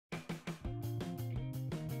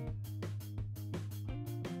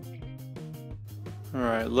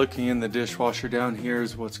Alright, looking in the dishwasher, down here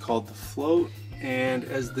is what's called the float, and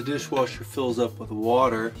as the dishwasher fills up with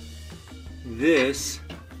water, this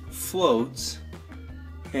floats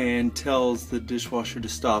and tells the dishwasher to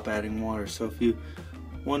stop adding water. So if you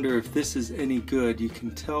wonder if this is any good, you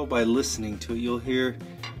can tell by listening to it. You'll hear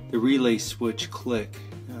the relay switch click.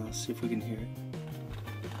 Now let's see if we can hear it.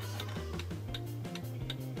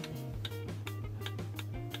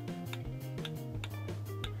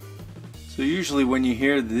 So usually when you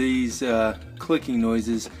hear these clicking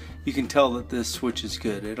noises, you can tell that this switch is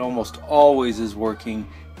good. It almost always is working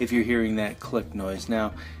if you're hearing that click noise.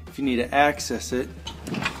 Now, if you need to access it,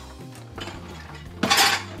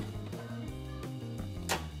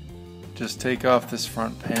 just take off this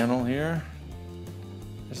front panel here.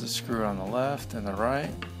 There's a screw on the left and the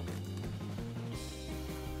right.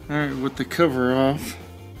 Alright, with the cover off,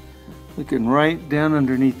 looking right down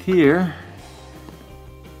underneath here,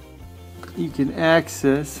 you can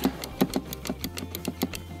access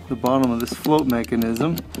the bottom of this float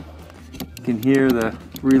mechanism. You can hear the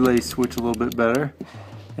relay switch a little bit better,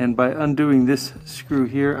 and by undoing this screw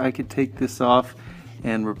here, I could take this off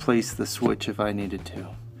and replace the switch if I needed to.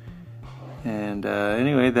 And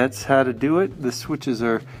anyway, that's how to do it. The switches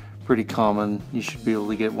are pretty common. You should be able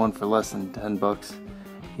to get one for less than 10 bucks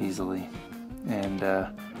easily. And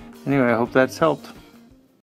anyway, I hope that's helped.